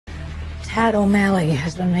Tad O'Malley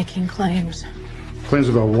has been making claims. Claims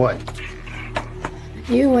about what?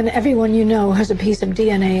 You and everyone you know has a piece of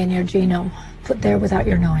DNA in your genome, put there without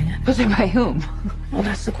your knowing it. Put there by whom? Well,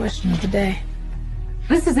 that's the question of the day.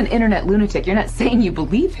 This is an internet lunatic. You're not saying you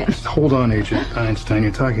believe him. Just hold on, Agent Einstein.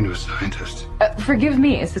 You're talking to a scientist. Forgive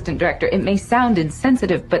me, Assistant Director. It may sound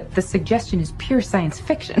insensitive, but the suggestion is pure science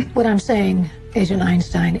fiction. What I'm saying, Agent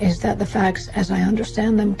Einstein, is that the facts, as I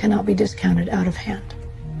understand them, cannot be discounted out of hand.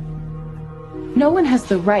 No one has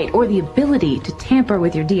the right or the ability to tamper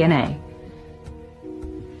with your DNA.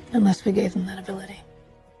 Unless we gave them that ability.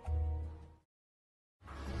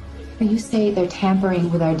 You say they're tampering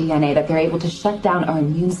with our DNA, that they're able to shut down our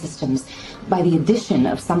immune systems by the addition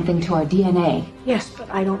of something to our DNA. Yes, but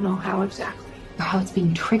I don't know how exactly. Or how it's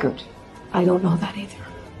being triggered. I don't know that either.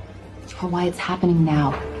 Or why it's happening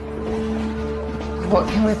now. What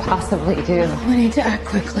can we possibly do? We need to act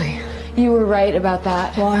quickly. You were right about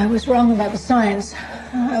that. Well, I was wrong about the science.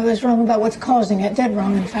 I was wrong about what's causing it. Dead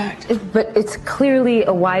wrong, in fact. But it's clearly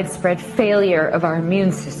a widespread failure of our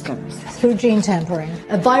immune systems. Through gene tampering.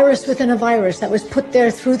 A virus within a virus that was put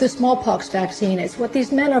there through the smallpox vaccine. It's what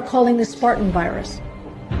these men are calling the Spartan virus.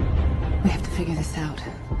 We have to figure this out.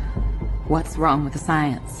 What's wrong with the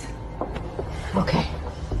science? Okay.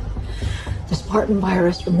 The Spartan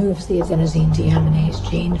virus removes the adenosine deaminase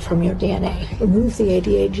gene from your DNA. Remove the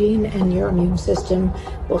ADA gene and your immune system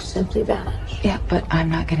will simply vanish. Yeah, but I'm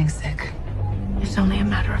not getting sick. It's only a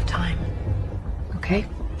matter of time. Okay.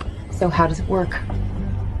 So how does it work?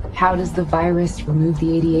 How does the virus remove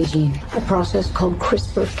the ADA gene? A process called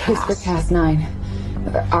CRISPR-Cas. CRISPR-Cas9.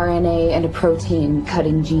 RNA and a protein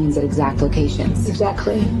cutting genes at exact locations.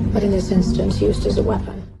 Exactly. But in this instance, used as a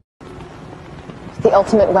weapon. The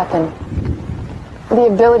ultimate weapon. The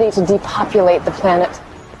ability to depopulate the planet.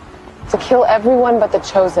 To kill everyone but the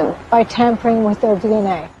chosen. By tampering with their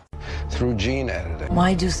DNA. Through gene editing.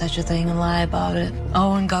 Why do such a thing and lie about it?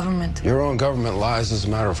 Our own government. Your own government lies as a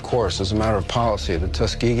matter of course, as a matter of policy. The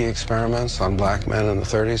Tuskegee experiments on black men in the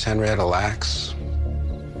 30s, Henrietta Lacks.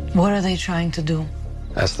 What are they trying to do?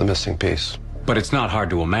 That's the missing piece. But it's not hard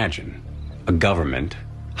to imagine a government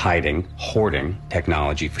hiding, hoarding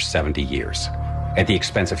technology for 70 years at the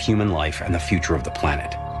expense of human life and the future of the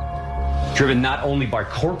planet. Driven not only by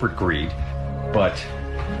corporate greed, but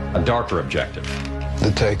a DARPA objective. The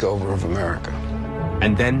takeover of America.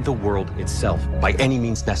 And then the world itself, by any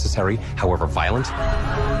means necessary, however violent,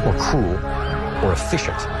 or cruel, or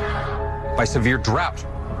efficient. By severe drought,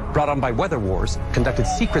 brought on by weather wars, conducted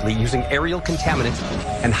secretly using aerial contaminants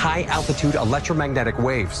and high-altitude electromagnetic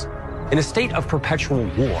waves. In a state of perpetual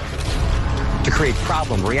war. To create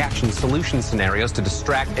problem, reaction, solution scenarios to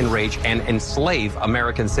distract, enrage, and enslave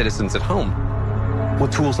American citizens at home.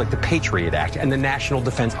 With tools like the Patriot Act and the National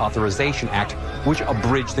Defense Authorization Act, which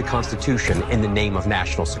abridge the Constitution in the name of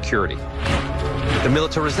national security. The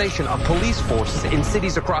militarization of police forces in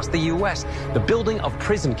cities across the U.S., the building of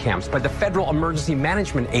prison camps by the Federal Emergency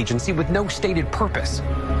Management Agency with no stated purpose.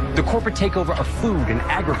 The corporate takeover of food and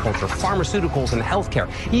agriculture, pharmaceuticals and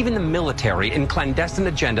healthcare, even the military in clandestine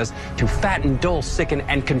agendas to fatten, dull, sicken,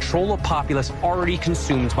 and control a populace already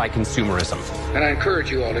consumed by consumerism. And I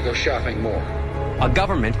encourage you all to go shopping more. A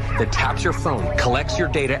government that taps your phone, collects your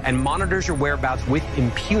data, and monitors your whereabouts with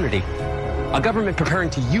impunity. A government preparing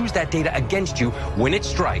to use that data against you when it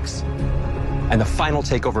strikes. And the final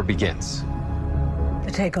takeover begins.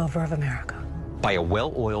 The takeover of America. By a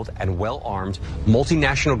well-oiled and well-armed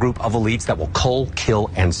multinational group of elites that will cull,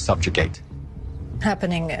 kill, and subjugate.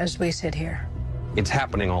 Happening as we sit here. It's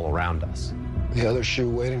happening all around us. The other shoe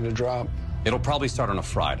waiting to drop. It'll probably start on a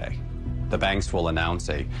Friday. The banks will announce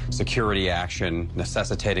a security action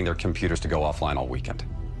necessitating their computers to go offline all weekend.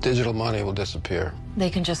 Digital money will disappear. They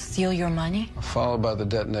can just steal your money? Followed by the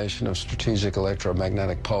detonation of strategic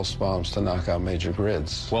electromagnetic pulse bombs to knock out major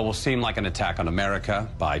grids. What will seem like an attack on America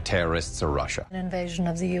by terrorists or Russia. An invasion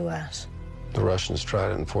of the U.S. The Russians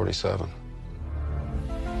tried it in '47.